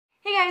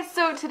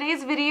So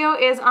today's video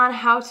is on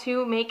how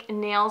to make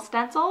nail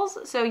stencils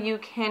so you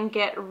can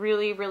get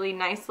really, really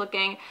nice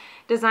looking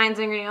designs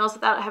on your nails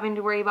without having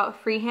to worry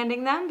about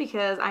freehanding them,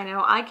 because I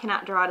know I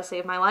cannot draw to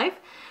save my life.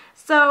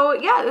 So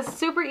yeah, this is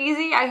super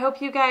easy. I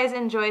hope you guys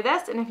enjoy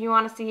this, and if you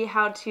want to see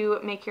how to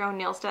make your own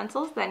nail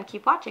stencils, then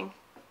keep watching.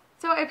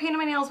 So I painted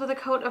my nails with a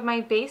coat of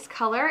my base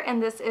color,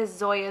 and this is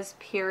Zoya's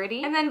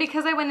Purity. And then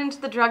because I went into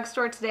the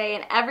drugstore today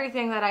and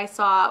everything that I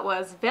saw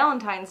was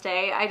Valentine's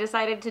Day, I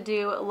decided to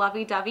do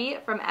Lovey Dovey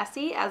from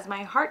Essie as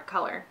my heart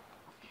color.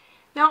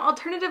 Now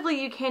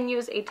alternatively, you can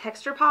use a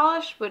texture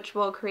polish, which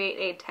will create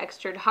a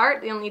textured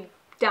heart. The only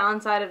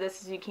downside of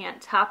this is you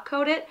can't top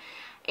coat it.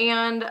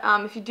 And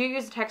if you do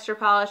use a texture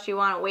polish, you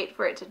want to wait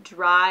for it to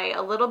dry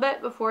a little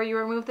bit before you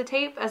remove the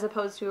tape, as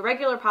opposed to a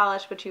regular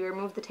polish, which you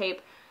remove the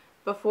tape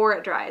before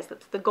it dries.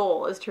 That's the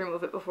goal, is to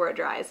remove it before it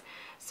dries.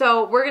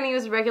 So we're going to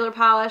use regular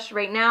polish.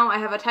 Right now I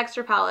have a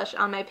texture polish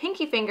on my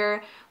pinky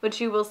finger,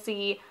 which you will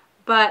see,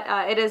 but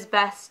it is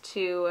best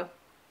to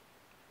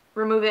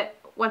remove it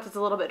once it's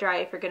a little bit dry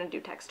if you're going to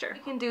do texture.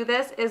 You can do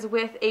this is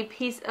with a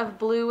piece of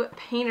blue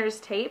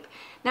painter's tape.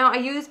 Now I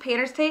use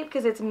painter's tape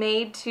because it's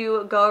made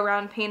to go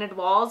around painted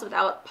walls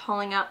without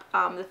pulling up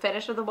the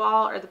finish of the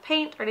wall or the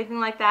paint or anything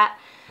like that.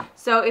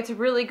 So it's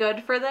really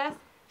good for this.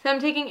 So I'm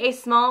taking a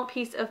small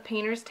piece of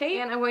painter's tape,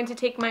 and I'm going to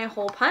take my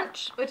hole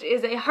punch, which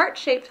is a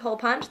heart-shaped hole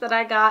punch that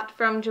I got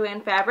from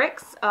Joann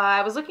Fabrics.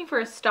 I was looking for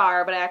a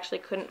star, but I actually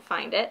couldn't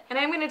find it. And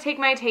I'm going to take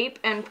my tape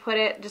and put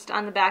it just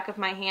on the back of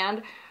my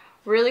hand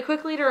really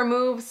quickly to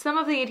remove some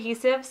of the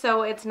adhesive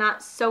so it's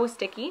not so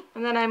sticky.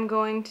 And then I'm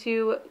going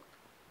to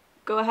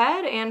go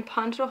ahead and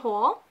punch a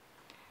hole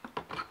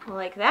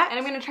like that. And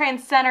I'm going to try and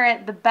center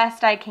it the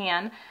best I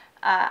can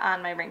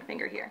on my ring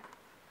finger here.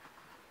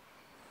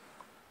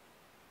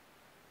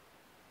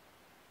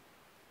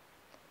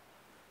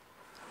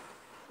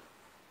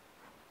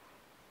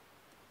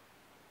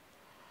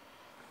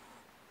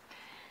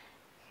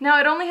 Now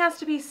it only has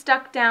to be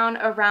stuck down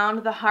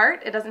around the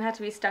heart. It doesn't have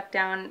to be stuck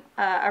down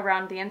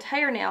around the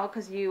entire nail,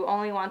 because you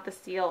only want the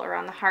seal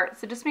around the heart.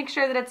 So just make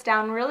sure that it's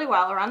down really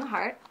well around the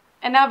heart.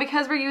 And now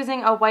because we're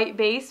using a white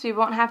base, we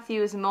won't have to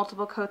use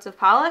multiple coats of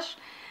polish.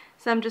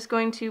 So I'm just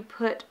going to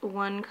put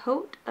one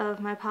coat of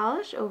my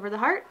polish over the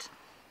heart.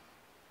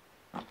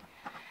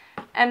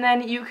 And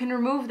then you can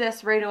remove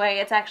this right away.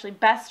 It's actually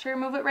best to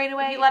remove it right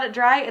away. If you let it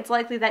dry, it's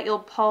likely that you'll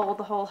pull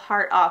the whole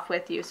heart off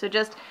with you. So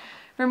just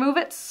remove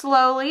it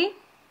slowly.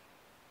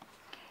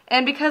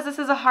 And because this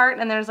is a heart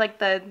and there's like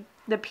the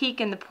peak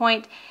and the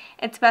point,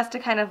 it's best to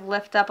kind of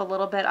lift up a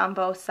little bit on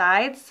both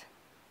sides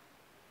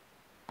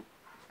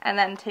and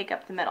then take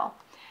up the middle.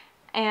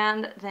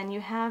 And then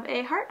you have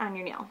a heart on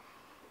your nail.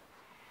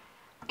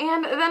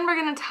 And then we're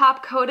going to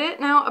top coat it.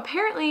 Now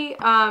apparently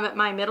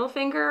my middle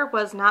finger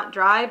was not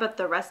dry, but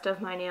the rest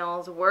of my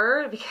nails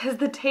were, because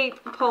the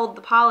tape pulled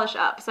the polish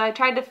up. So I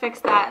tried to fix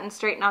that and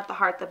straighten out the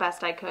heart the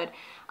best I could.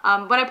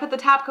 When I put the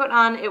top coat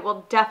on, it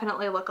will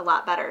definitely look a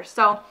lot better.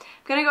 So I'm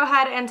going to go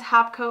ahead and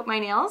top coat my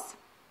nails.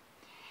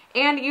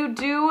 And you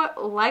do,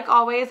 like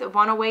always,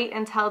 want to wait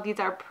until these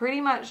are pretty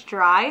much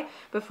dry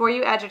before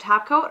you add your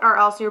top coat, or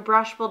else your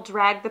brush will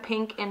drag the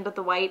pink into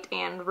the white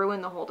and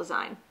ruin the whole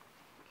design.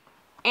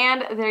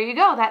 And there you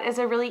go. That is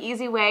a really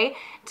easy way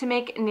to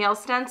make nail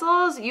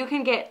stencils. You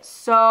can get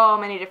so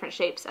many different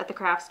shapes at the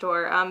craft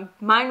store.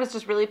 Mine was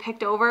just really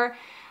picked over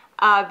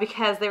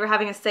because they were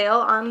having a sale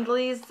on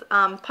these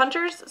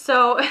punchers.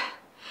 So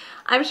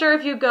I'm sure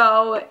if you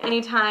go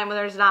anytime when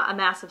there's not a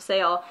massive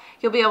sale,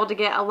 you'll be able to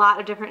get a lot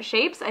of different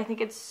shapes. I think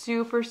it's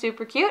super,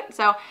 super cute.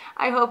 So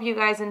I hope you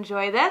guys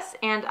enjoy this,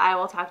 and I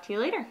will talk to you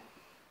later.